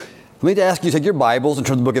Let me ask you to take your Bibles and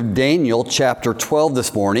turn to the book of Daniel chapter 12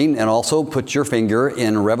 this morning, and also put your finger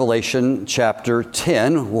in Revelation chapter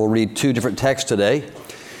 10. We'll read two different texts today.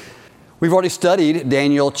 We've already studied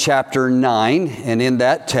Daniel chapter 9, and in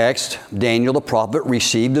that text, Daniel the prophet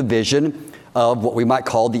received a vision of what we might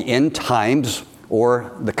call the end times,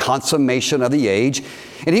 or the consummation of the age,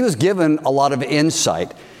 and he was given a lot of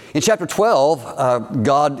insight. In chapter 12,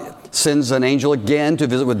 God sends an angel again to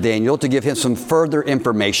visit with Daniel to give him some further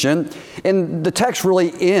information. And the text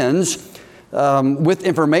really ends with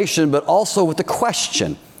information, but also with a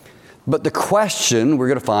question. But the question we're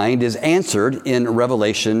going to find is answered in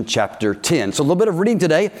Revelation chapter 10. So a little bit of reading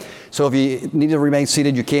today. So if you need to remain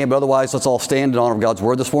seated, you can. But otherwise, let's all stand in honor of God's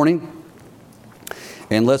word this morning.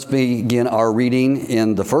 And let's begin our reading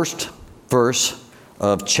in the first verse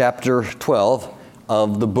of chapter 12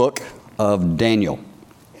 of the book of Daniel.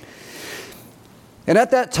 And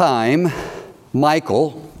at that time,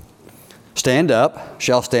 Michael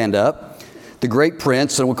shall stand up, the great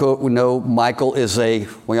prince, and we know Michael is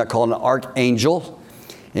we got called an archangel,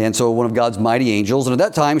 and so one of God's mighty angels. And at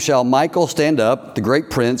that time shall Michael stand up, the great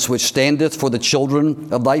prince, which standeth for the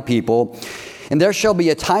children of thy people. And there shall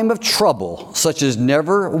be a time of trouble, such as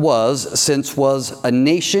never was, since was a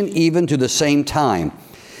nation even to the same time.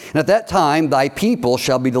 And at that time thy people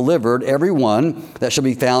shall be delivered, every one that shall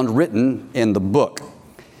be found written in the book.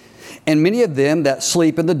 And many of them that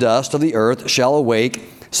sleep in the dust of the earth shall awake,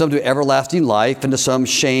 some to everlasting life, and to some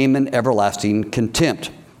shame and everlasting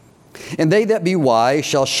contempt. And they that be wise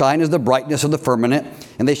shall shine as the brightness of the firmament,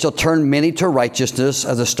 and they shall turn many to righteousness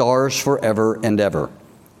as the stars forever and ever.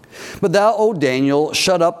 But thou, O Daniel,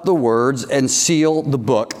 shut up the words and seal the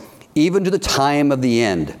book, even to the time of the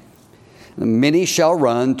end. Many shall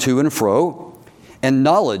run to and fro, and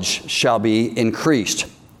knowledge shall be increased.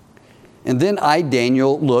 And then I,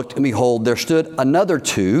 Daniel, looked, and behold, there stood another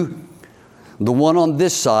two, the one on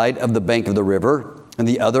this side of the bank of the river, and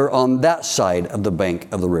the other on that side of the bank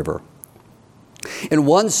of the river. And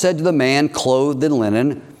one said to the man clothed in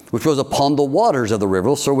linen, which was upon the waters of the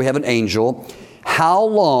river, so we have an angel, how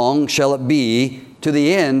long shall it be to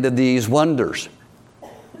the end of these wonders?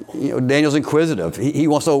 Daniel's inquisitive. He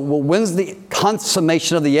wants to know, well, when's the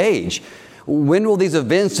consummation of the age? When will these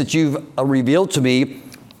events that you've revealed to me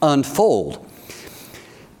unfold?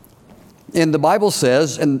 And the Bible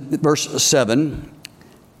says in verse 7,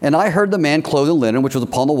 and I heard the man clothed in linen, which was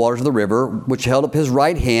upon the waters of the river, which held up his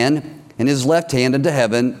right hand and his left hand unto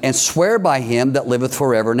heaven, and swear by him that liveth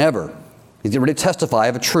forever and ever. He's ready to testify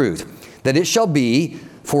of a truth, that it shall be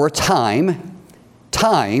for a time,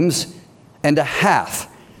 times, and a half.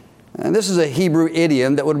 And this is a Hebrew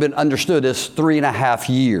idiom that would have been understood as 3.5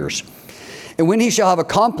 years. And when he shall have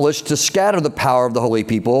accomplished to scatter the power of the holy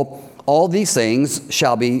people, all these things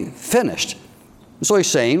shall be finished. So he's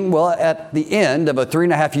saying, well, at the end of a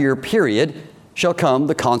 3.5 year period shall come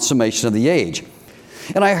the consummation of the age.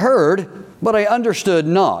 And I heard, but I understood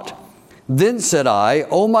not. Then said I,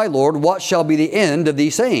 O my Lord, what shall be the end of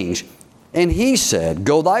these things? And he said,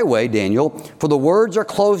 go thy way, Daniel, for the words are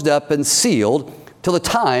closed up and sealed till the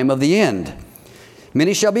time of the end.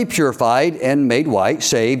 Many shall be purified and made white,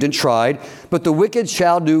 saved and tried, but the wicked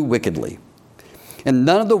shall do wickedly. And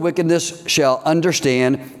none of the wickedness shall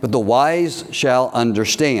understand, but the wise shall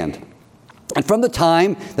understand. And from the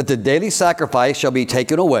time that the daily sacrifice shall be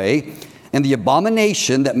taken away, and the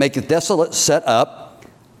abomination that maketh desolate set up,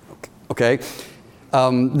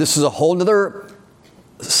 this is a whole other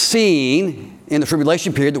scene in the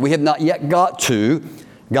tribulation period that we have not yet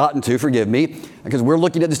gotten to, forgive me, because we're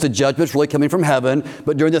looking at this, the judgment's really coming from heaven.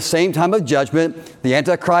 But during the same time of judgment, the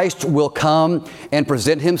Antichrist will come and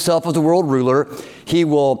present himself as the world ruler. He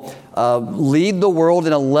will lead the world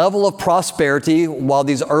in a level of prosperity while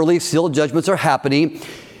these early sealed judgments are happening.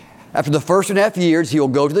 After the first 1.5 years, he will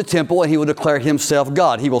go to the temple and he will declare himself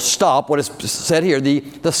God. He will stop what is said here,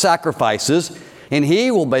 the sacrifices, and he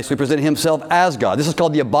will basically present himself as God. This is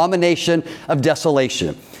called the abomination of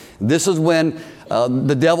desolation. This is when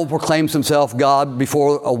the devil proclaims himself God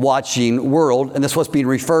before a watching world, and that's what's being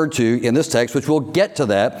referred to in this text, which we'll get to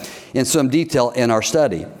that in some detail in our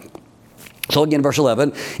study. So again, verse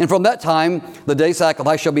 11, and from that time the day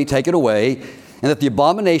sacrifice shall be taken away, and that the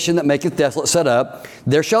abomination that maketh desolate set up,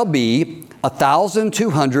 there shall be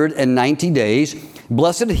 1,290 days.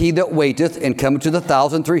 Blessed he that waiteth, and cometh to the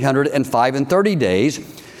 1,335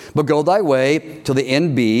 days. But go thy way till the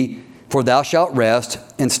end be, for thou shalt rest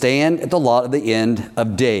and stand at the lot of the end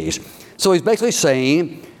of days. So he's basically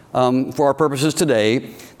saying, for our purposes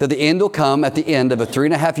today, that the end will come at the end of a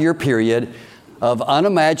 3.5 year period of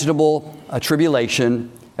unimaginable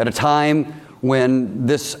tribulation at a time when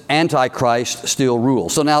this Antichrist still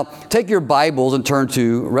rules. So now take your Bibles and turn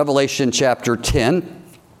to Revelation chapter 10.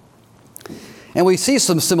 And we see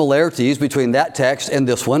some similarities between that text and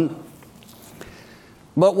this one.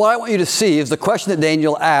 But what I want you to see is the question that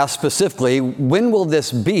Daniel asked specifically, when will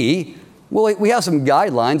this be? Well, we have some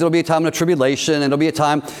guidelines. There'll be a time of tribulation, and there'll be a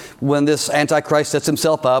time when this Antichrist sets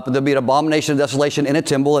himself up, and there'll be an abomination of desolation in a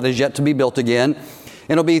temple that is yet to be built again.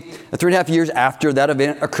 And it'll be 3.5 years after that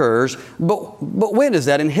event occurs. But when is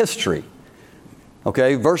that in history?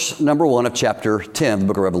 Okay, verse number 1 of chapter 10 of the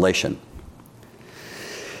book of Revelation.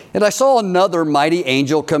 And I saw another mighty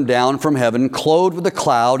angel come down from heaven, clothed with a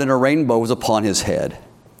cloud, and a rainbow was upon his head.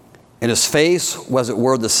 And his face was as it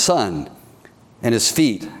were the sun, and his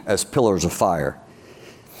feet as pillars of fire.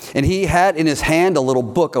 And he had in his hand a little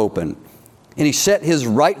book open, and he set his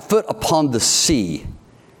right foot upon the sea,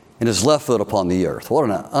 and his left foot upon the earth. What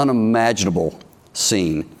an unimaginable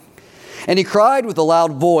scene. And he cried with a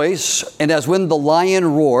loud voice, and as when the lion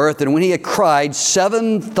roareth, and when he had cried,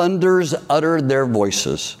 7 thunders uttered their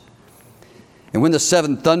voices. And when the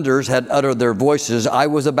 7 thunders had uttered their voices, I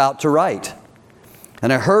was about to write.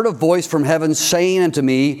 And I heard a voice from heaven saying unto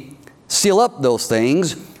me, seal up those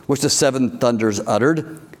things which the 7 thunders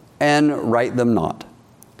uttered, and write them not.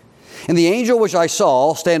 And the angel which I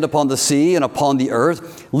saw stand upon the sea and upon the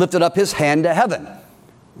earth lifted up his hand to heaven.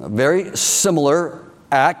 A very similar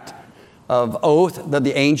act of oath that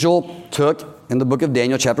the angel took in the book of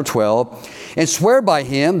Daniel chapter 12, and swear by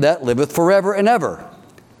him that liveth forever and ever,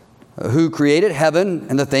 who created heaven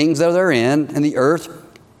and the things that are therein, and the earth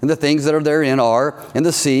and the things that are therein are, and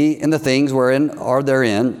the sea and the things wherein are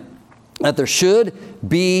therein, that there should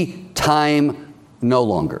be time no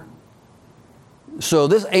longer. So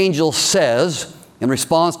this angel says, in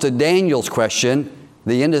response to Daniel's question,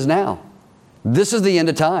 the end is now. This is the end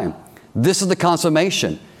of time. This is the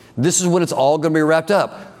consummation. This is when it's all going to be wrapped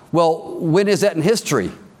up. Well, when is that in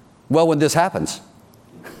history? Well, when this happens.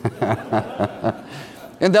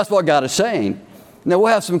 And that's what God is saying. Now,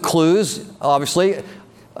 we'll have some clues, obviously.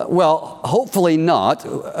 Well, hopefully not.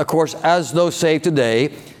 Of course, as those saved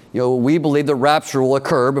today, we believe the rapture will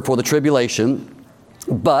occur before the tribulation.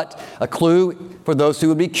 But a clue for those who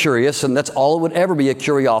would be curious, and that's all it would ever be, a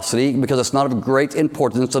curiosity, because it's not of great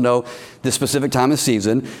importance to know the specific time and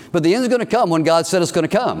season. But the end is going to come when God said it's going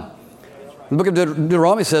to come. The book of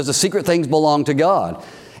Deuteronomy says the secret things belong to God.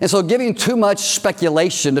 And so giving too much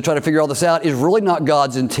speculation to try to figure all this out is really not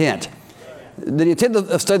God's intent. The intent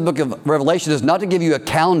of studying the book of Revelation is not to give you a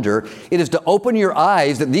calendar. It is to open your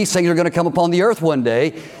eyes that these things are going to come upon the earth one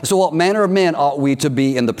day. So what manner of men ought we to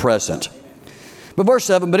be in the present? But verse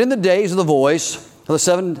 7, but in the days of the voice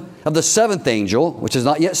of the seventh angel, which has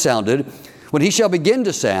not yet sounded, when he shall begin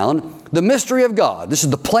to sound, the mystery of God, this is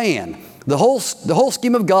the plan, the whole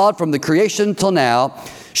scheme of God from the creation till now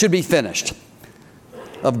should be finished.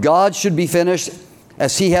 Of God should be finished,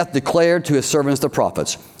 as he hath declared to his servants the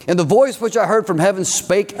prophets. And the voice which I heard from heaven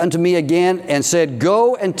spake unto me again and said,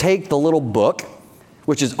 go and take the little book,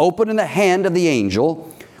 which is open in the hand of the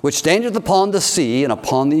angel, which standeth upon the sea and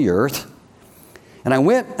upon the earth. And I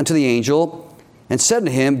went unto the angel and said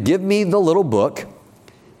to him, give me the little book.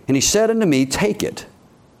 And he said unto me, take it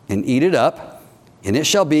and eat it up, and it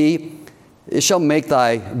shall make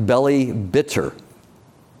thy belly bitter,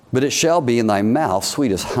 but it shall be in thy mouth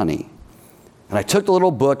sweet as honey. And I took the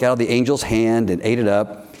little book out of the angel's hand and ate it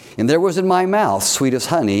up, and there was in my mouth sweet as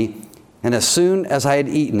honey, and as soon as I had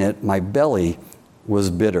eaten it, my belly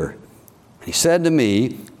was bitter. And he said to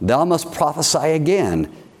me, thou must prophesy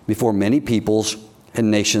again before many peoples and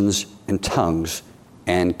nations and tongues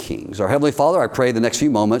and kings. Our Heavenly Father, I pray the next few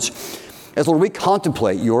moments, as Lord, we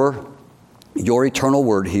contemplate your eternal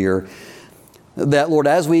word here, that Lord,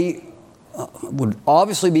 as we would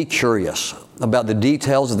obviously be curious about the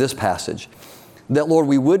details of this passage, that Lord,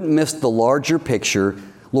 we wouldn't miss the larger picture,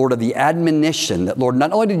 Lord, of the admonition that, Lord,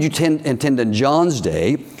 not only did you intend in John's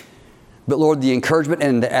day, but Lord, the encouragement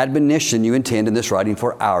and the admonition you intend in this writing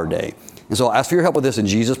for our day. And so I ask for your help with this in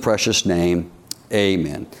Jesus' precious name.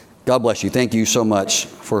 Amen. God bless you. Thank you so much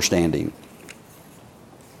for standing.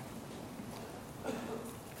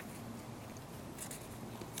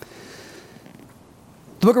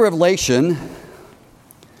 The book of Revelation,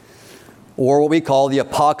 or what we call the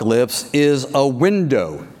apocalypse, is a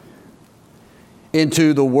window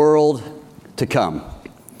into the world to come.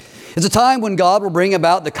 It's a time when God will bring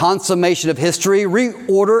about the consummation of history,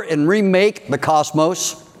 reorder and remake the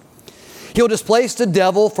cosmos. He'll displace the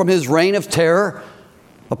devil from his reign of terror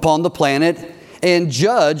upon the planet and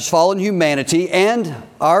judge fallen humanity and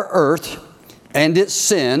our earth and its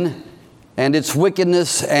sin and its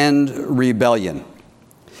wickedness and rebellion.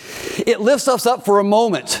 it lifts us up for a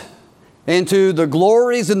moment into the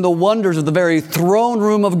glories and the wonders of the very throne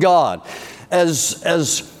room of God.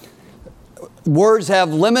 As words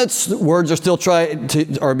have limits, words are still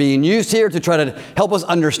are being used here to try to help us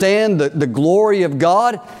understand the glory of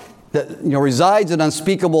God that resides in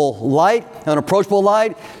unspeakable light, unapproachable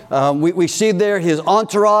light. We see there His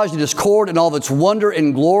entourage and His court and all of its wonder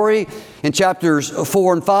and glory. In chapters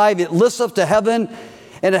 4 and 5, it lifts up to heaven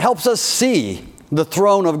and it helps us see the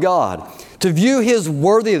throne of God, to view His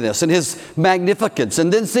worthiness and His magnificence,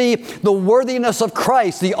 and then see the worthiness of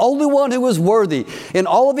Christ, the only one who is worthy in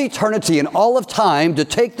all of eternity and all of time to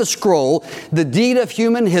take the scroll, the deed of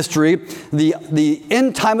human history, the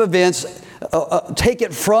end time events, take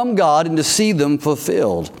it from God and to see them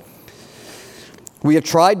fulfilled. We have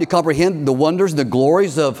tried to comprehend the wonders, the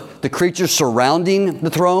glories of the creatures surrounding the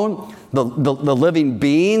throne, the living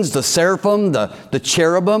beings, the seraphim, the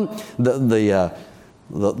cherubim, the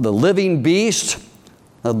living beast,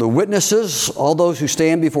 the witnesses, all those who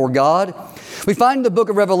stand before God. We find in the book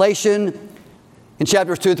of Revelation, in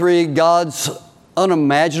chapters 2 and 3, God's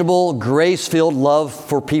unimaginable, grace-filled love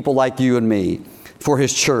for people like you and me, for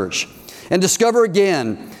His church. And discover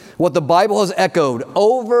again what the Bible has echoed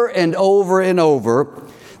over and over and over,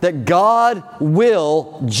 that God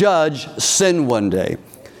will judge sin one day.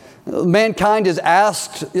 Mankind is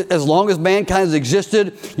asked, as long as mankind has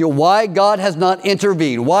existed, why God has not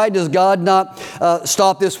intervened. Why does God not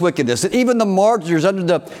stop this wickedness? And even the martyrs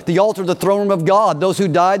under the altar of the throne room of God, those who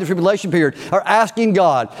died in the tribulation period, are asking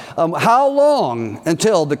God, how long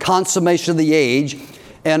until the consummation of the age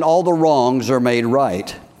and all the wrongs are made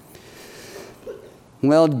right?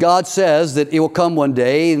 Well, God says that it will come one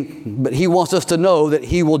day, but He wants us to know that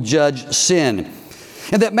He will judge sin.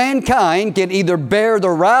 And that mankind can either bear the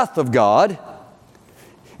wrath of God,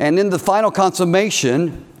 and in the final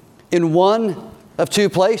consummation, in one of two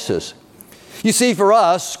places. You see, for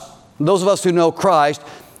us, those of us who know Christ,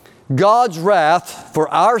 God's wrath for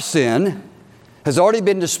our sin has already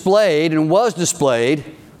been displayed and was displayed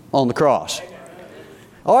on the cross.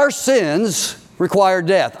 Our sins require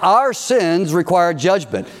death. Our sins require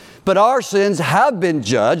judgment. But our sins have been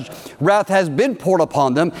judged. Wrath has been poured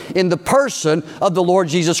upon them in the person of the Lord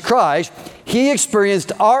Jesus Christ. He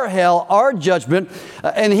experienced our hell, our judgment,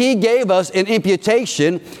 and He gave us an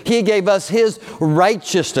imputation. He gave us His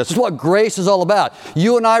righteousness. That's what grace is all about.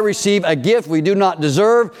 You and I receive a gift we do not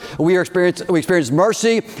deserve. We experience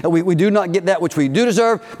mercy. We do not get that which we do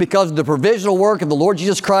deserve because of the provisional work of the Lord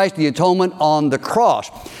Jesus Christ, the atonement on the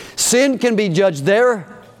cross. Sin can be judged there,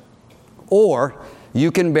 or you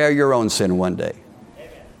can bear your own sin one day.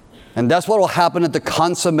 And that's what will happen at the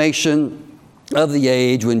consummation of the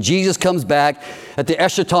age when Jesus comes back at the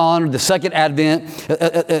eschaton, or the second advent,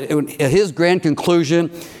 at His grand conclusion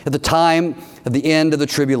at the time of the end of the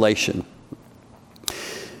tribulation.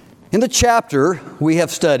 In the chapter we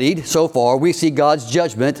have studied so far, we see God's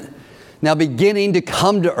judgment now beginning to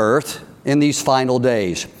come to earth in these final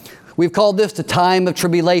days. We've called this the time of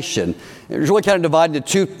tribulation. It's really kind of divided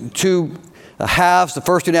into two halves. The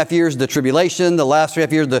first 2.5 years, the tribulation. The last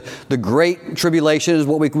 3.5 years, the great tribulation is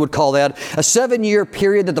what we would call that. A 7-year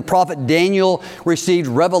period that the prophet Daniel received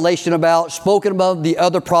revelation about, spoken about the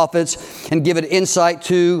other prophets, and given insight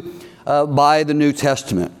to by the New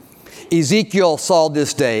Testament. Ezekiel saw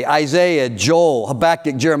this day, Isaiah, Joel,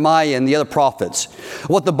 Habakkuk, Jeremiah, and the other prophets.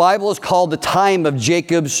 What the Bible is called the time of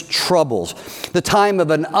Jacob's troubles, the time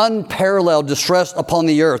of an unparalleled distress upon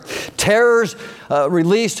the earth, terrors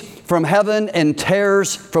released from heaven and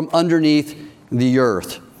terrors from underneath the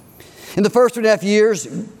earth. In the first 2.5 years,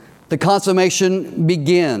 the consummation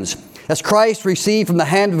begins as Christ received from the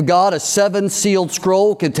hand of God a 7-sealed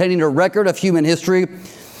scroll containing a record of human history,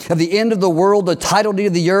 of the end of the world, the tidal deed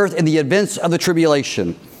of the earth, and the events of the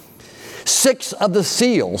tribulation. 6 of the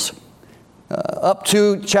seals, up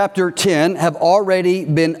to chapter 10, have already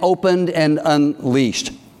been opened and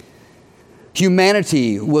unleashed.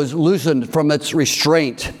 Humanity was loosened from its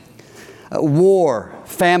restraint. War,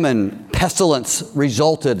 famine, pestilence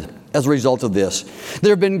resulted as a result of this.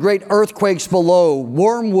 There have been great earthquakes below,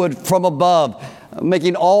 wormwood from above,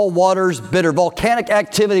 making all waters bitter, volcanic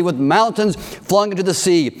activity with mountains flung into the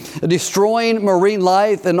sea, destroying marine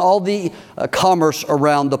life and all the commerce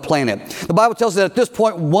around the planet. The Bible tells us that at this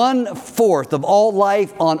point, 1/4 of all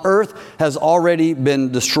life on earth has already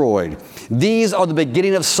been destroyed. These are the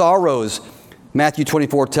beginning of sorrows. Matthew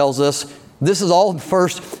 24 tells us this is all in the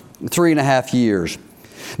first 3.5 years.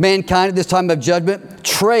 Mankind at this time of judgment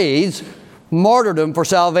trades martyrdom for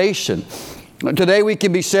salvation. Today we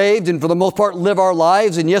can be saved and for the most part live our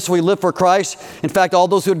lives. And yes, we live for Christ. In fact, all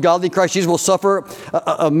those who are godly in Christ Jesus will suffer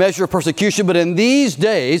a measure of persecution. But in these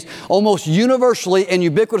days, almost universally and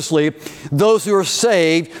ubiquitously, those who are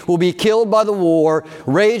saved will be killed by the war,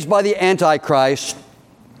 raged by the Antichrist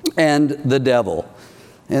and the devil.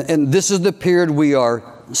 And this is the period we are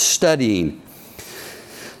studying.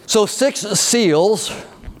 So 6 seals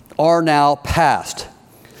are now past.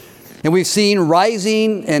 And we've seen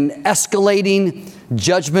rising and escalating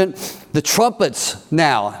judgment. The trumpets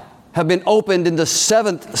now have been opened in the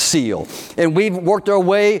 7th seal. And we've worked our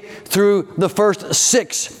way through the first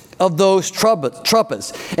 6 of those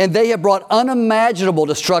trumpets. And they have brought unimaginable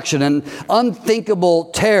destruction and unthinkable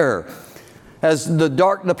terror as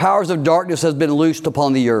the powers of darkness has been loosed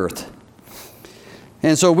upon the earth.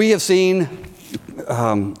 And so we have seen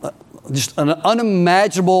just an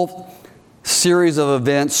unimaginable series of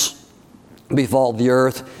events befall the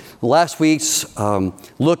earth. Last week's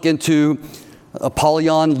look into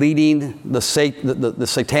Apollyon leading the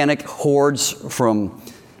satanic hordes from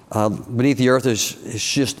beneath the earth is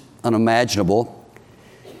just unimaginable.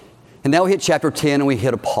 And now we hit chapter 10 and we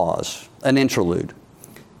hit a pause, an interlude.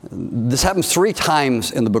 This happens 3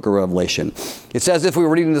 times in the book of Revelation. It's as if we were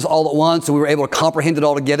reading this all at once and we were able to comprehend it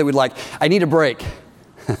all together. We'd like, I need a break.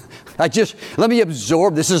 Let me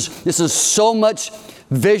absorb. This is so much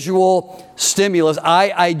visual stimulus.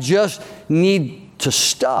 I just need to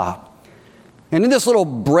stop. And in this little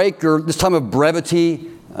break or this time of brevity,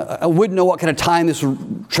 I wouldn't know what kind of time this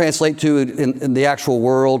would translate to in the actual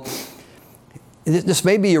world. This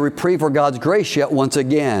may be a reprieve for God's grace yet once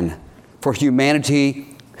again for humanity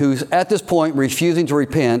who's at this point refusing to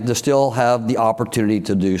repent to still have the opportunity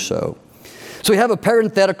to do so. So we have a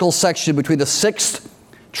parenthetical section between the 6th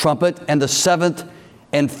trumpet and the 7th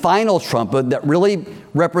and final trumpet that really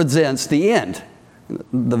represents the end,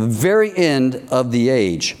 the very end of the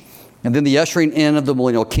age, and then the ushering in of the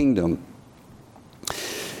millennial kingdom.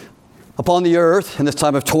 Upon the earth, in this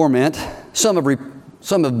time of torment, some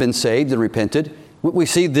have been saved and repented. We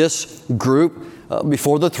see this group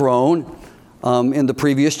before the throne in the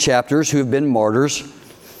previous chapters who have been martyrs.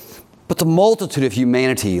 But the multitude of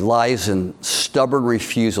humanity lies in stubborn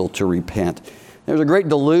refusal to repent. There's a great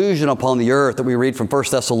delusion upon the earth that we read from 1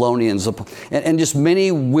 Thessalonians, and just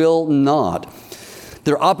many will not.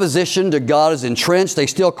 Their opposition to God is entrenched. They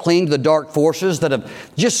still cling to the dark forces that have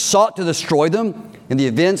just sought to destroy them in the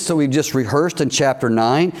events that we've just rehearsed in chapter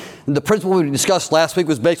 9. And the principle we discussed last week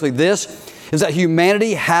was basically this, is that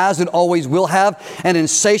humanity has and always will have an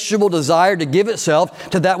insatiable desire to give itself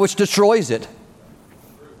to that which destroys it.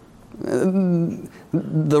 The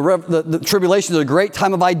tribulation is a great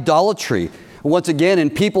time of idolatry. Once again,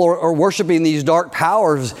 and people are worshiping these dark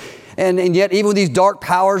powers. And yet, even when these dark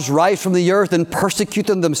powers rise from the earth and persecute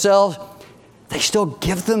them themselves, they still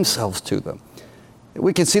give themselves to them.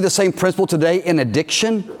 We can see the same principle today in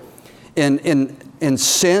addiction, in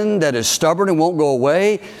sin that is stubborn and won't go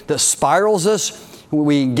away, that spirals us.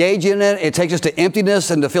 We engage in it. It takes us to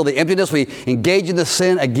emptiness, and to feel the emptiness, we engage in the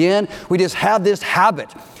sin again. We just have this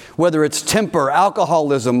habit, whether it's temper,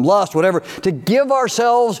 alcoholism, lust, whatever, to give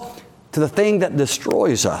ourselves to the thing that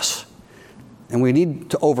destroys us. And we need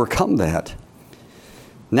to overcome that.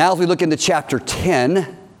 Now as we look into chapter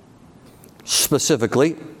 10,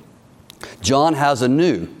 specifically, John has a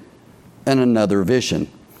new and another vision.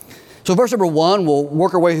 So verse number 1, we'll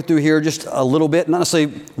work our way through here just a little bit, not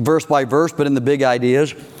necessarily verse by verse, but in the big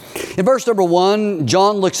ideas. In verse number 1,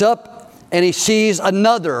 John looks up and he sees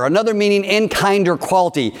another meaning in kind or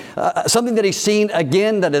quality, something that he's seen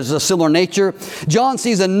again that is a similar nature. John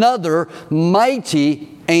sees another mighty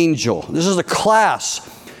angel. This is a class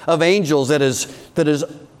of angels that is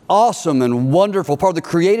awesome and wonderful, part of the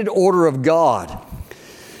created order of God.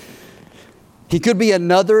 He could be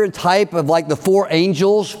another type of like the 4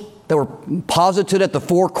 angels that were posited at the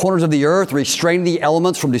 4 corners of the earth, restraining the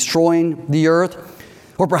elements from destroying the earth.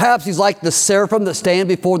 Or perhaps he's like the seraphim that stand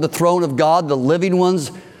before the throne of God, the living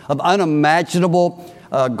ones of unimaginable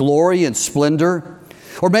glory and splendor.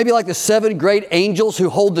 Or maybe like the 7 great angels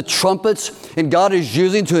who hold the trumpets and God is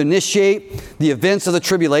using to initiate the events of the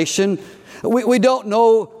tribulation. We don't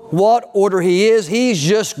know what order he is. He's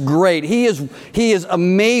just great. He is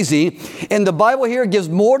amazing. And the Bible here gives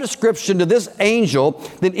more description to this angel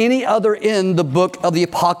than any other in the book of the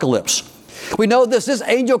Apocalypse. We know this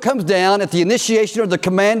angel comes down at the initiation of the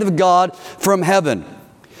command of God from heaven.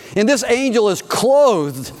 And this angel is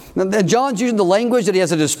clothed, and John's using the language that he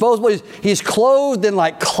has at his disposal. He's clothed in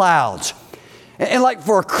like clouds. And like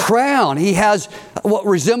for a crown, he has what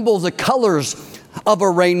resembles the colors of a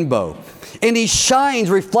rainbow. And he shines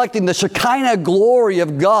reflecting the Shekinah glory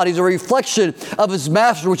of God. He's a reflection of his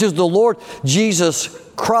master, which is the Lord Jesus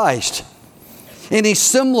Christ. And he's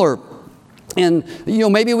similar. And,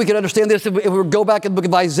 maybe we could understand this if we go back in the book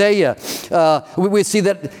of Isaiah. We see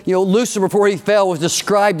that, Lucifer, before he fell, was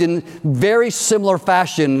described in very similar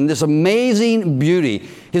fashion, in this amazing beauty.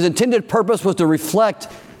 His intended purpose was to reflect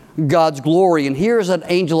God's glory. And here's an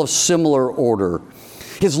angel of similar order.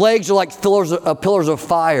 His legs are like pillars of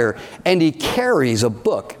fire, and he carries a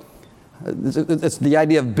book. It's the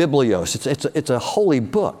idea of biblios. It's a holy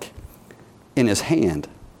book in his hand.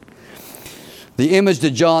 The image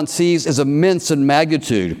that John sees is immense in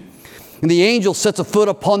magnitude. And the angel sets a foot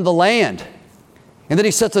upon the land. And then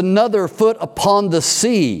he sets another foot upon the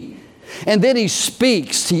sea. And then he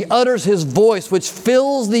speaks. He utters his voice, which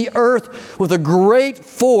fills the earth with a great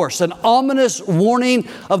force, an ominous warning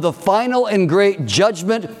of the final and great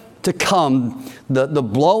judgment to come, the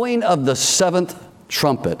blowing of the seventh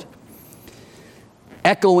trumpet.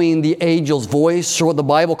 Echoing the angel's voice, or what the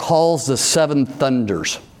Bible calls the seven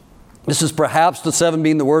thunders. This is perhaps, the seven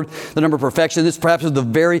being the number of perfection. This perhaps is the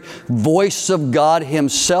very voice of God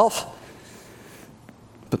himself.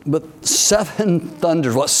 But seven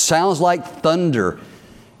thunders, what sounds like thunder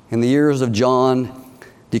in the ears of John,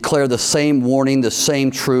 declare the same warning, the same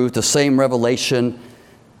truth, the same revelation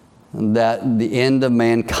that the end of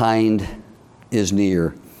mankind is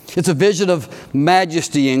near. It's a vision of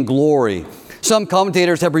majesty and glory. Some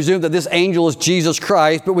commentators have presumed that this angel is Jesus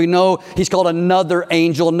Christ, but we know he's called another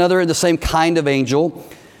angel, another the same kind of angel.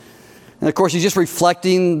 And of course, he's just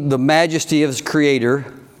reflecting the majesty of his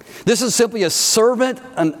Creator. This is simply a servant,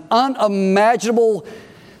 an unimaginable,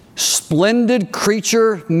 splendid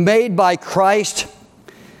creature made by Christ,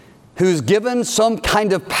 who's given some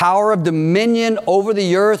kind of power of dominion over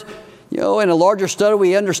the earth. In a larger study,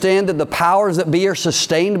 we understand that the powers that be are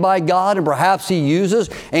sustained by God, and perhaps he uses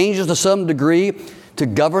angels to some degree to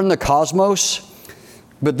govern the cosmos.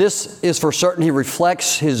 But this is for certain, he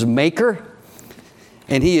reflects his Maker,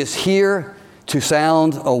 and he is here to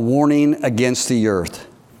sound a warning against the earth.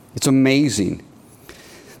 It's amazing.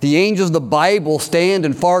 The angels of the Bible stand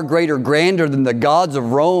in far greater grandeur than the gods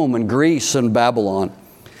of Rome and Greece and Babylon.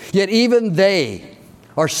 Yet even they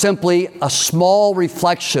are simply a small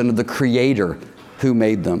reflection of the Creator who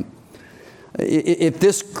made them. If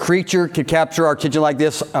this creature could capture our attention like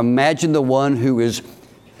this, imagine the one who is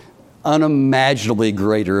unimaginably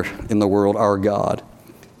greater in the world, our God.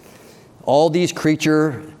 All these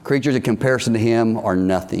creatures in comparison to him are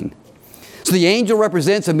nothing. So the angel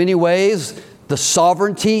represents in many ways the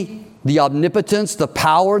sovereignty, the omnipotence, the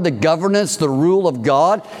power, the governance, the rule of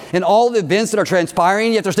God, and all the events that are transpiring.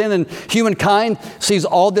 You have to understand that humankind sees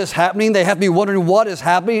all this happening. They have to be wondering what is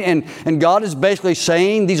happening, and God is basically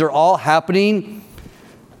saying these are all happening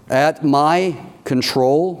at my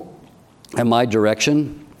control and my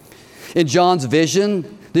direction. In John's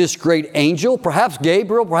vision, this great angel, perhaps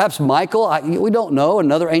Gabriel, perhaps Michael, we don't know,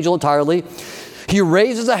 another angel entirely, he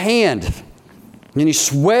raises a hand and he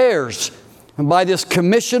swears by this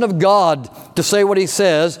commission of God to say what he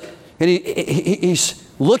says, and he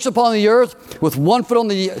looks upon the earth with one foot on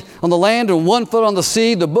the land and one foot on the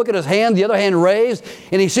sea, the book in his hand, the other hand raised,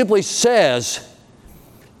 and he simply says,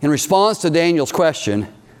 in response to Daniel's question,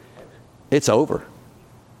 it's over.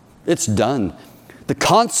 It's done. The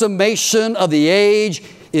consummation of the age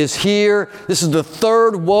is here. This is the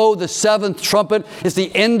third woe, the seventh trumpet. It's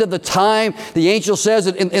the end of the time. The angel says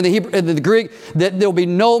in the Greek that there will be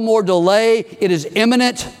no more delay. It is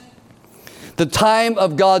imminent. The time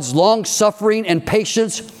of God's long suffering and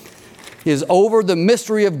patience is over. The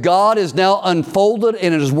mystery of God is now unfolded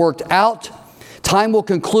and it is worked out. Time will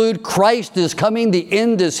conclude. Christ is coming. The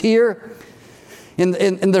end is here. And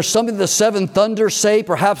there's something the seven thunders say,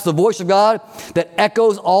 perhaps the voice of God, that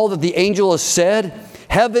echoes all that the angel has said.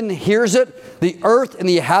 Heaven hears it. The earth and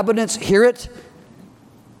the inhabitants hear it.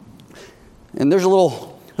 And there's a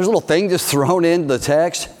little thing just thrown into the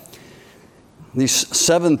text. These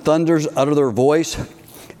seven thunders utter their voice,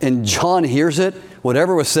 and John hears it.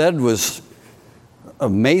 Whatever was said was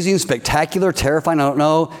amazing, spectacular, terrifying, I don't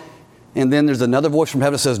know. And then there's another voice from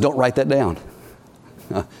heaven that says, don't write that down.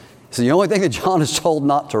 It's the only thing that John is told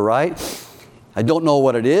not to write. I don't know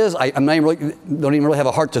what it is. I don't even really have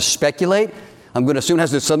a heart to speculate. I'm going to assume it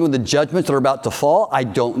has to do something with the judgments that are about to fall. I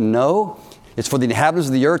don't know. It's for the inhabitants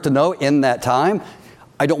of the earth to know in that time.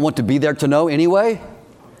 I don't want to be there to know anyway.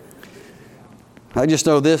 I just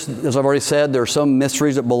know this, as I've already said, there are some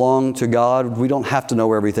mysteries that belong to God. We don't have to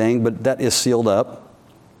know everything, but that is sealed up.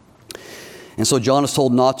 And so John is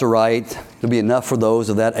told not to write. It'll be enough for those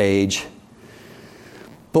of that age.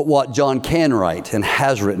 But what John can write and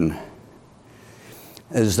has written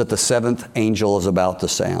is that the seventh angel is about to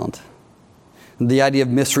sound. The idea of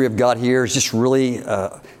mystery of God here is just really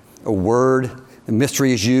a word. The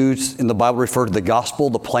mystery is used in the Bible to refer to the gospel,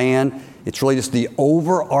 the plan. It's really just the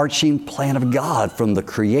overarching plan of God from the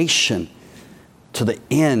creation to the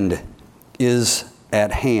end is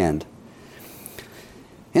at hand.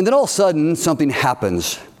 And then all of a sudden, something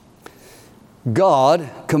happens. God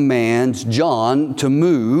commands John to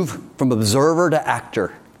move from observer to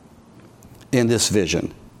actor in this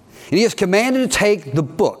vision. And he is commanded to take the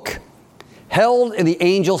book held in the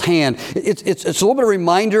angel's hand. It's a little bit of a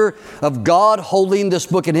reminder of God holding this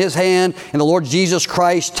book in his hand and the Lord Jesus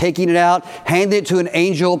Christ taking it out, handing it to an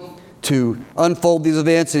angel to unfold these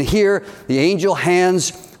events. And here, the angel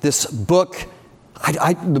hands this book.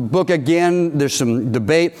 The book, again, there's some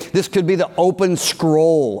debate. This could be the open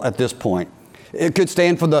scroll at this point. It could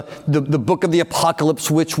stand for the book of the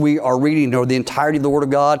Apocalypse, which we are reading, or the entirety of the Word of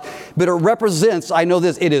God. But it represents, I know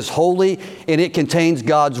this, it is holy and it contains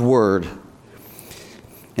God's Word.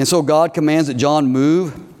 And so God commands that John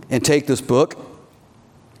move and take this book.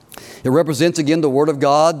 It represents, again, the Word of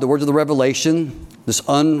God, the words of the Revelation, this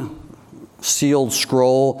unsealed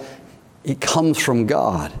scroll. It comes from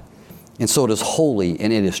God. And so it is holy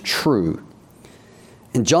and it is true.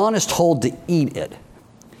 And John is told to eat it.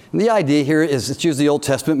 And the idea here is, it's used in the Old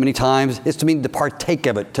Testament many times, is to mean to partake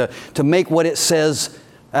of it, to make what it says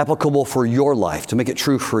applicable for your life, to make it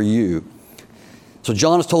true for you. So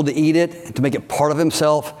John is told to eat it, and to make it part of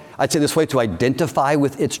himself. I'd say this way, to identify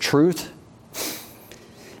with its truth.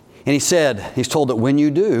 And he's told that when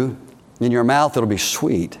you do, in your mouth it'll be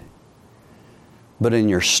sweet, but in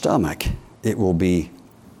your stomach it will be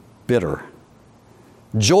bitter.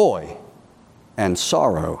 Joy and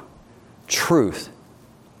sorrow, truth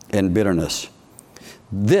and bitterness.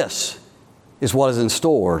 This is what is in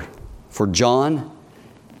store for John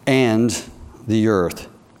and the earth.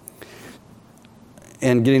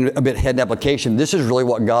 And getting a bit ahead in application, this is really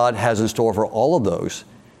what God has in store for all of those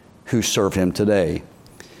who serve Him today,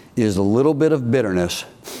 is a little bit of bitterness,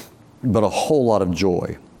 but a whole lot of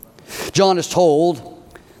joy. John is told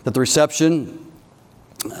that the reception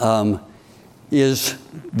is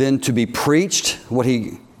then to be preached. What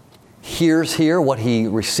he hears here, what he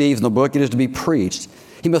receives in the book, it is to be preached.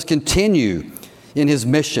 He must continue in his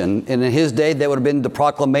mission. And in his day, that would have been the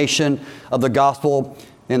proclamation of the gospel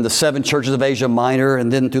in the 7 churches of Asia Minor,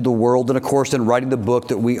 and then through the world, and of course in writing the book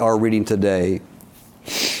that we are reading today.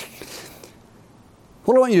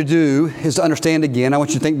 What I want you to do is to understand again, I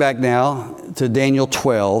want you to think back now to Daniel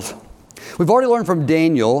 12. We've already learned from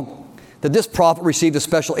Daniel that this prophet received a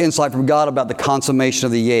special insight from God about the consummation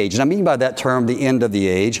of the age. And I mean by that term, the end of the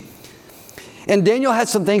age. And Daniel had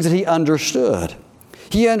some things that he understood.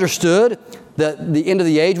 He understood that the end of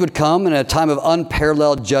the age would come in a time of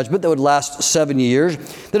unparalleled judgment that would last 7 years.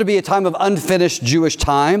 That would be a time of unfinished Jewish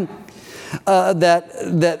time.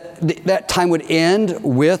 That time would end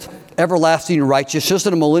with everlasting righteousness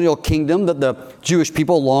and a millennial kingdom that the Jewish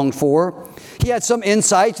people longed for. He had some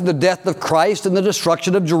insight to the death of Christ and the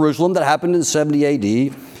destruction of Jerusalem that happened in 70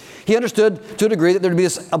 A.D. He understood to a degree that there would be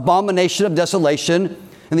this abomination of desolation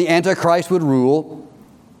and the Antichrist would rule.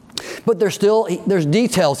 But there's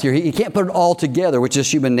details here. He can't put it all together, which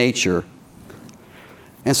is human nature.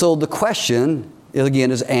 And so the question,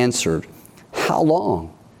 again, is answered. How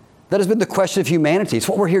long? That has been the question of humanity. It's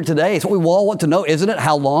what we're here today. It's what we all want to know, isn't it?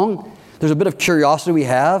 How long? There's a bit of curiosity we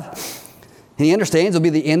have. And he understands it'll be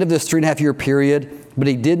the end of this 3.5-year period, but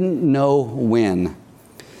he didn't know when.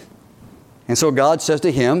 And so God says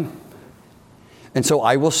to him, and so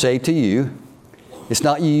I will say to you, it's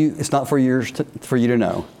not for you to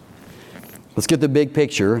know. Let's get the big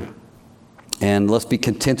picture, and let's be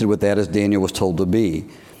contented with that as Daniel was told to be.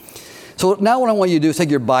 So now what I want you to do is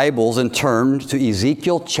take your Bibles and turn to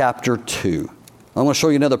Ezekiel chapter 2. I want to show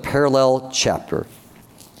you another parallel chapter.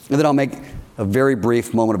 And then I'll make a very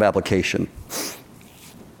brief moment of application.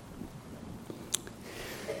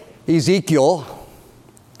 Ezekiel,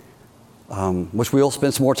 which we'll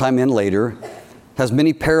spend some more time in later, has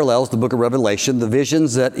many parallels to the book of Revelation. The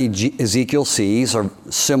visions that Ezekiel sees are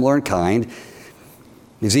similar in kind.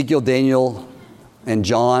 Ezekiel, Daniel, and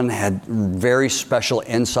John had very special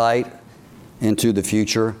insight into the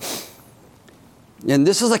future. And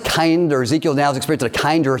this is Ezekiel now has experienced a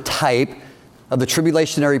kinder type of the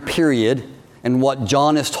tribulationary period and what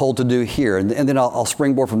John is told to do here. And then I'll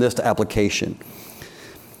springboard from this to application.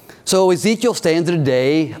 So Ezekiel stands in a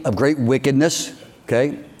day of great wickedness,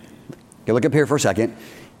 okay? Look up here for a second.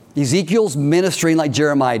 Ezekiel's ministering like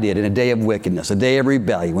Jeremiah did in a day of wickedness, a day of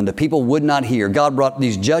rebellion, when the people would not hear. God brought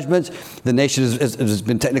these judgments. The nation has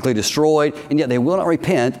been technically destroyed, and yet they will not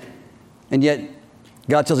repent. And yet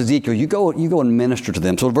God tells Ezekiel, you go and minister to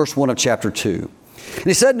them. So verse 1 of chapter 2. And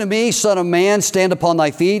he said unto me, Son of man, stand upon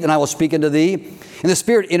thy feet, and I will speak unto thee. And the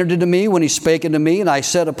Spirit entered into me when he spake unto me, and I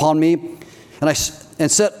set upon me,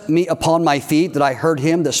 and set me upon my feet, that I heard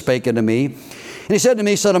him that spake unto me. And he said to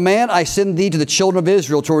me, Son of man, I send thee to the children of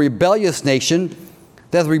Israel, to a rebellious nation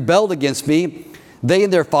that hath rebelled against me. They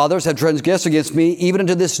and their fathers have transgressed against me, even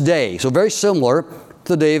unto this day. So very similar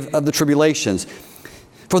to the day of the tribulations.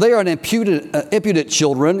 For they are an impudent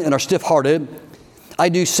children, and are stiff-hearted. I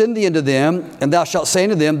do send thee unto them, and thou shalt say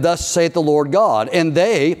unto them, Thus saith the Lord God. And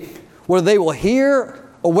they, whether they will hear,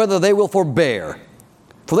 or whether they will forbear,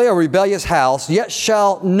 for they are a rebellious house, yet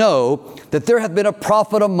shall know that there hath been a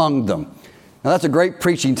prophet among them. Now that's a great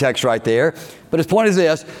preaching text right there. But his point is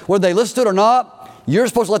this, whether they listen to it or not, you're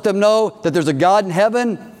supposed to let them know that there's a God in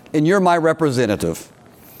heaven, and you're my representative.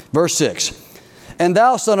 Verse 6. And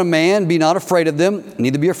thou, son of man, be not afraid of them,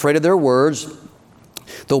 neither be afraid of their words.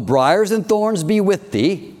 Though briars and thorns be with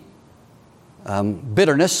thee,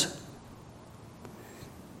 bitterness. In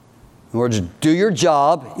other words, do your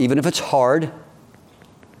job, even if it's hard.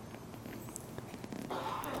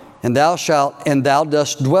 And thou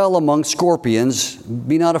dost dwell among scorpions,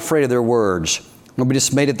 be not afraid of their words, nor be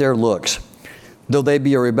dismayed at their looks. Though they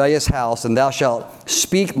be a rebellious house, and thou shalt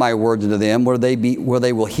speak my words unto them, where they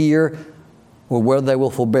will hear, or where they will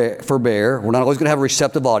forbear. We're not always going to have a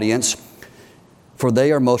receptive audience, for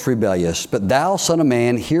they are most rebellious. But thou, son of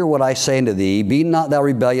man, hear what I say unto thee. Be not thou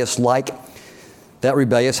rebellious like that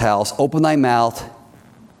rebellious house. Open thy mouth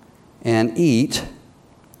and eat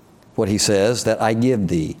what he says that I give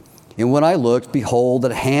thee. And when I looked, behold,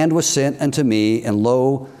 that a hand was sent unto me, and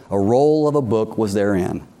lo, a roll of a book was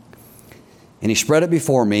therein. And he spread it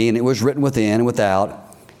before me, and it was written within and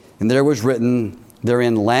without. And there was written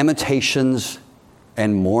therein lamentations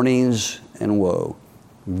and mournings and woe.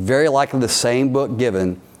 Very likely the same book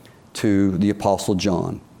given to the Apostle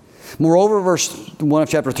John. Moreover, verse 1 of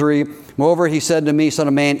chapter 3, moreover, he said to me, Son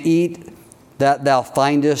of man, eat that thou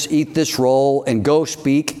findest, eat this roll, and go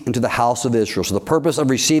speak into the house of Israel. So the purpose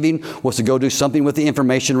of receiving was to go do something with the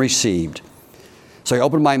information received. So I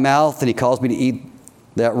opened my mouth, and he caused me to eat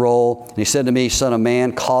that roll. And he said to me, Son of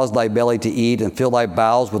man, cause thy belly to eat, and fill thy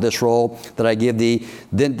bowels with this roll that I give thee.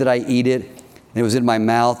 Then did I eat it, and it was in my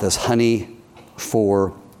mouth as honey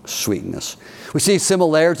for sweetness. We see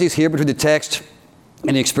similarities here between the text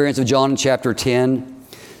and the experience of John in chapter 10.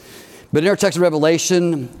 But in our text of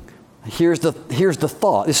Revelation, here's the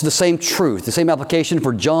thought. This is the same truth, the same application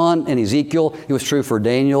for John and Ezekiel. It was true for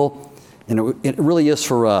Daniel, and it really is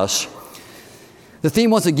for us. The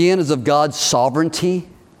theme, once again, is of God's sovereignty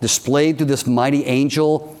displayed through this mighty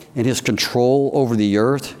angel and his control over the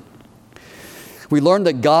earth. We learned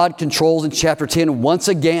that God controls in chapter 10 once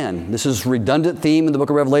again. This is a redundant theme in the book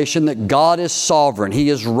of Revelation, that God is sovereign, he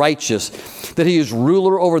is righteous, that he is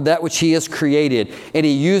ruler over that which he has created, and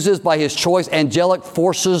he uses by his choice angelic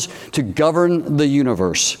forces to govern the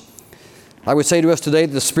universe. I would say to us today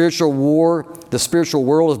that the spiritual world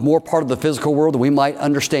is more part of the physical world than we might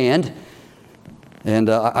understand. And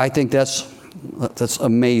I think that's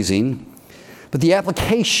amazing. But the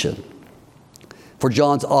application for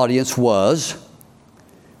John's audience was,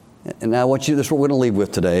 and I want you, this is what we're going to leave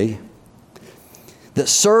with today, that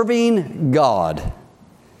serving God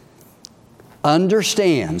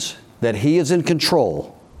understands that he is in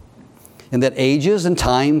control, and that ages and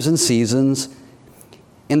times and seasons,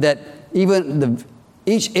 and that even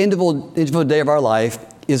each individual day of our life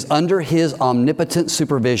is under his omnipotent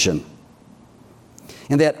supervision.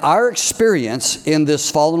 And that our experience in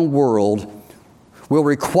this fallen world will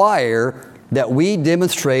require that we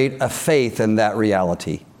demonstrate a faith in that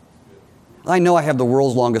reality. I know I have the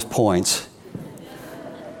world's longest points,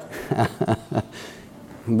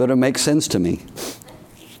 but it makes sense to me.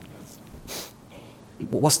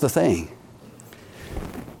 What's the thing?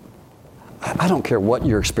 I don't care what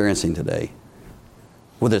you're experiencing today,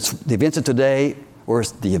 whether it's the events of today or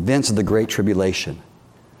it's the events of the Great Tribulation.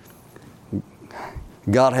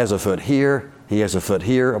 God has a foot here, he has a foot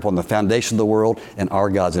here upon the foundation of the world, and our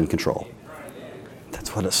God's in control.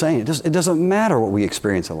 That's what it's saying. It doesn't matter what we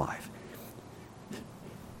experience in life.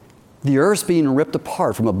 The earth's being ripped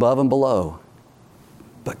apart from above and below,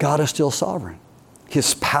 but God is still sovereign.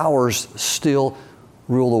 His powers still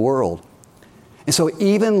rule the world. And so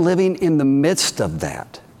even living in the midst of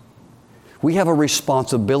that, we have a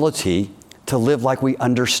responsibility to live like we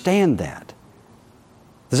understand that.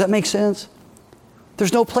 Does that make sense?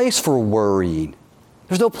 There's no place for worrying.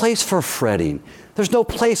 There's no place for fretting. There's no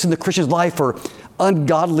place in the Christian's life for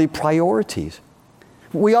ungodly priorities.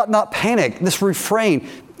 We ought not panic. This refrain,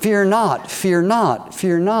 Fear not, fear not,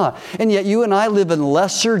 fear not. And yet you and I live in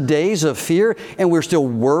lesser days of fear, and we're still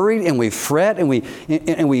worried, and we fret, and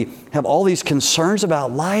we have all these concerns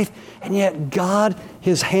about life, and yet God,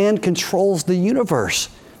 His hand controls the universe.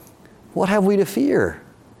 What have we to fear?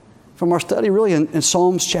 From our study really in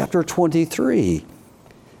Psalms chapter 23.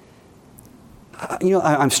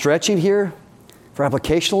 I'm stretching here for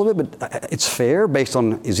application a little bit, but it's fair based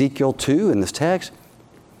on Ezekiel 2 in this text.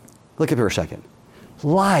 Look up here a second.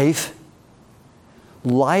 Life,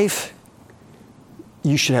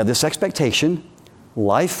 you should have this expectation.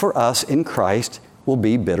 Life for us in Christ will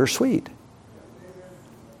be bittersweet.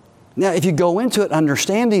 Now, if you go into it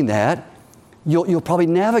understanding that, you'll probably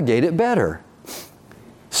navigate it better.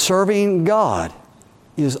 Serving God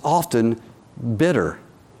is often bitter,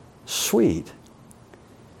 sweet.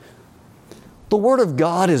 The Word of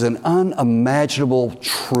God is an unimaginable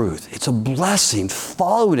truth. It's a blessing.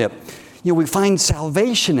 Following it, we find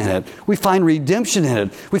salvation in it. We find redemption in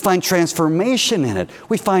it. We find transformation in it.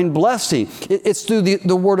 We find blessing. It's through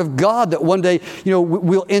the Word of God that one day,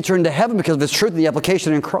 we'll enter into heaven because of its truth and the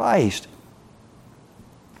application in Christ.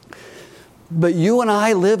 But you and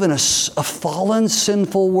I live in a fallen,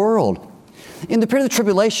 sinful world. In the period of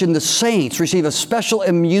tribulation, the saints receive a special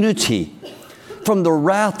immunity from the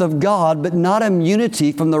wrath of God, but not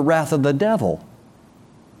immunity from the wrath of the devil.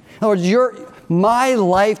 In other words, my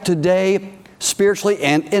life today, spiritually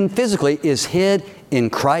and physically, is hid in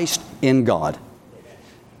Christ, in God.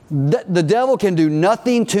 The devil can do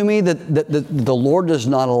nothing to me that the Lord does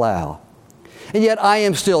not allow. And yet I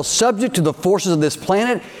am still subject to the forces of this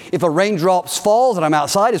planet. If a raindrop falls and I'm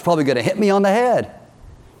outside, it's probably going to hit me on the head.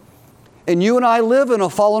 And you and I live in a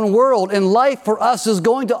fallen world, and life for us is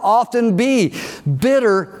going to often be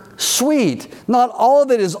bitter, sweet. Not all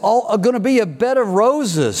of it is going to be a bed of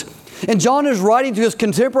roses. And John is writing to his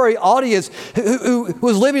contemporary audience who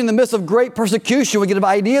was living in the midst of great persecution. We get an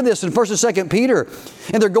idea of this in 1st and 2nd Peter.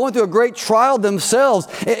 And they're going through a great trial themselves.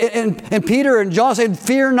 And Peter and John said,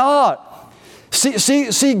 fear not.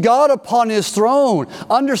 See God upon His throne.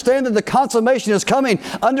 Understand that the consummation is coming.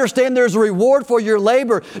 Understand there's a reward for your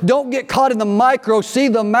labor. Don't get caught in the micro. See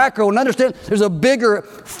the macro and understand there's a bigger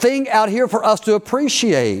thing out here for us to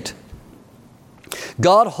appreciate.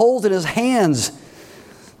 God holds in His hands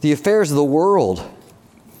the affairs of the world.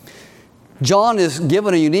 John is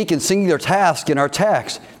given a unique and singular task in our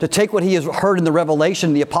text to take what he has heard in the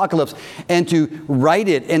Revelation, the Apocalypse, and to write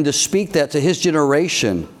it and to speak that to his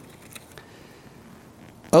generation.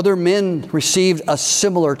 Other men received a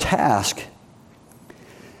similar task.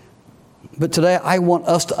 But today I want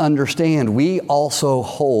us to understand we also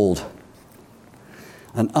hold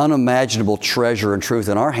an unimaginable treasure and truth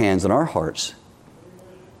in our hands and our hearts.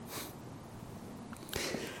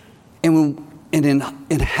 And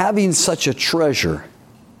in having such a treasure,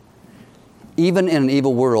 even in an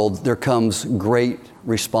evil world, there comes great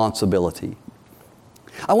responsibility.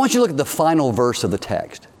 I want you to look at the final verse of the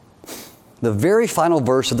text. The very final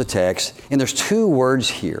verse of the text, and there's two words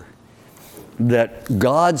here that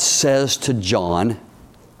God says to John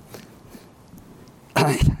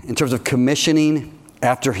in terms of commissioning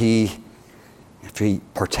after he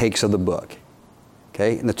partakes of the book.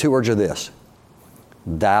 Okay? And the two words are this: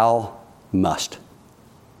 thou must.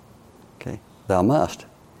 Okay? Thou must.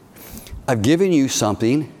 I've given you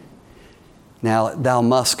something. Now thou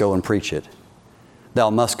must go and preach it. Thou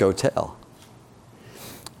must go tell.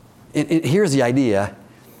 And here's the idea,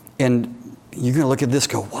 and you're going to look at this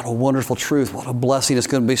and go, what a wonderful truth, what a blessing. It's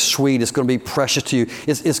going to be sweet, it's going to be precious to you,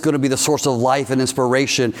 it's going to be the source of life and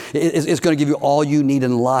inspiration, it's going to give you all you need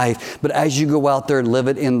in life. But as you go out there and live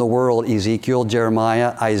it in the world, Ezekiel,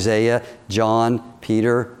 Jeremiah, Isaiah, John,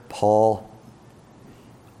 Peter, Paul,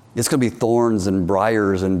 it's going to be thorns and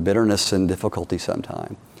briars and bitterness and difficulty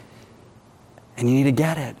sometime. And you need to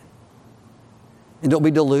get it. And don't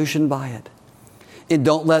be delusioned by it. And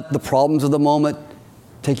don't let the problems of the moment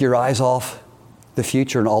take your eyes off the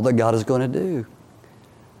future and all that God is going to do. In other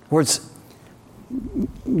words,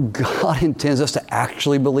 God intends us to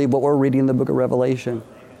actually believe what we're reading in the book of Revelation.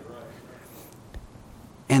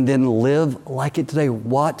 And then live like it today.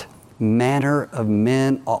 What manner of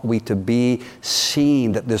men ought we to be,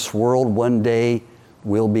 seeing that this world one day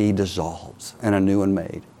will be dissolved and a new one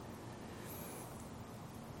made?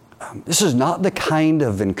 This is not the kind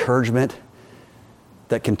of encouragement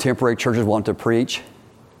that contemporary churches want to preach.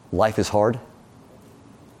 Life is hard.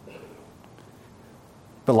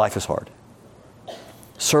 But life is hard.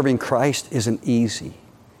 Serving Christ isn't easy.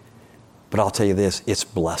 But I'll tell you this, it's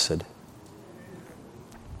blessed.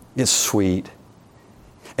 It's sweet.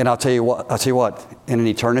 And I'll tell you what, in an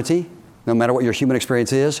eternity, no matter what your human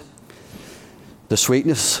experience is, the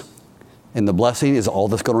sweetness and the blessing is all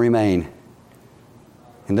that's going to remain.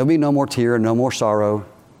 And there'll be no more tear, no more sorrow,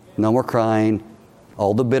 no more crying.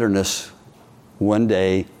 All the bitterness one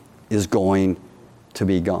day is going to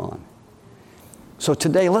be gone. So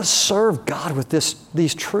today, let's serve God with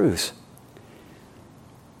these truths.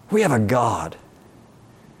 We have a God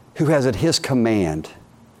who has at His command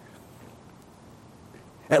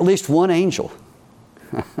at least one angel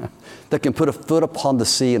that can put a foot upon the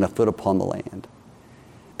sea and a foot upon the land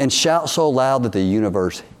and shout so loud that the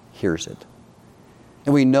universe hears it.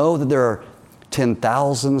 And we know that there are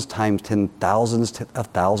 10,000s times 10,000s of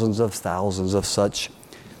thousands of such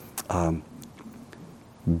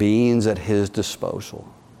beings at His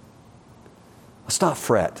disposal. Let's not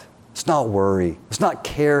fret. Let's not worry. Let's not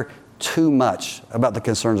care too much about the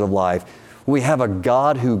concerns of life. We have a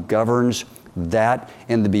God who governs that,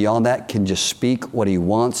 and beyond that can just speak what He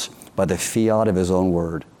wants by the fiat of His own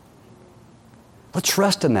word. Let's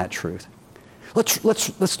rest in that truth.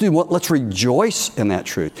 Let's rejoice in that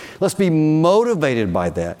truth. Let's be motivated by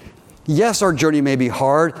that. Yes, our journey may be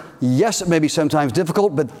hard. Yes, it may be sometimes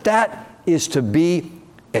difficult, but that is to be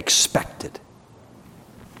expected.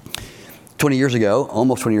 20 years ago,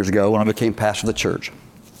 almost 20 years ago, when I became pastor of the church,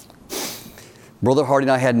 Brother Hardy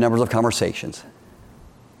and I had numbers of conversations.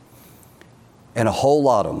 And a whole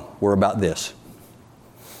lot of them were about this.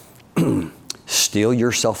 Steel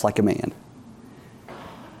yourself like a man.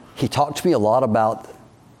 He talked to me a lot about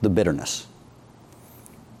the bitterness.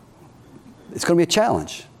 It's going to be a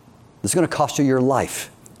challenge. It's going to cost you your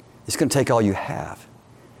life. It's going to take all you have.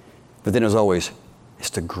 But then as always,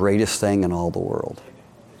 it's the greatest thing in all the world.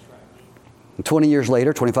 And 20 years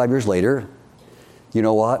later, 25 years later, you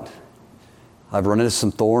know what? I've run into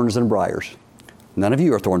some thorns and briars. None of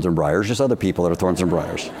you are thorns and briars, just other people that are thorns and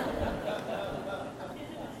briars.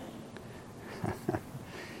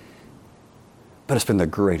 But it's been the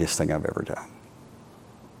greatest thing I've ever done.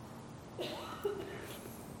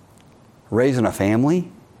 Raising a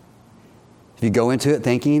family, if you go into it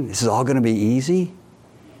thinking this is all going to be easy,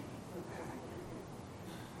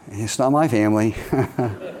 it's not my family.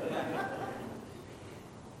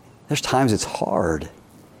 There's times it's hard.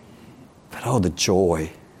 But oh, the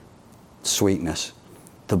joy, sweetness,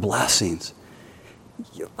 the blessings.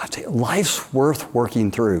 I tell you, life's worth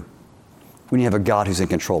working through when you have a God who's in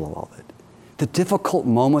control of all of it. The difficult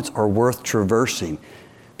moments are worth traversing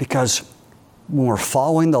because when we're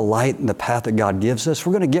following the light and the path that God gives us,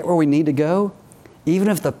 we're going to get where we need to go. Even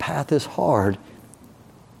if the path is hard,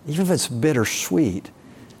 even if it's bittersweet,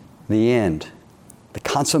 the end, the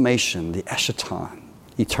consummation, the eschaton,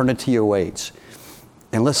 eternity awaits.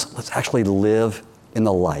 And let's actually live in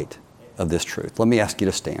the light of this truth. Let me ask you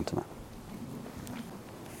to stand tonight.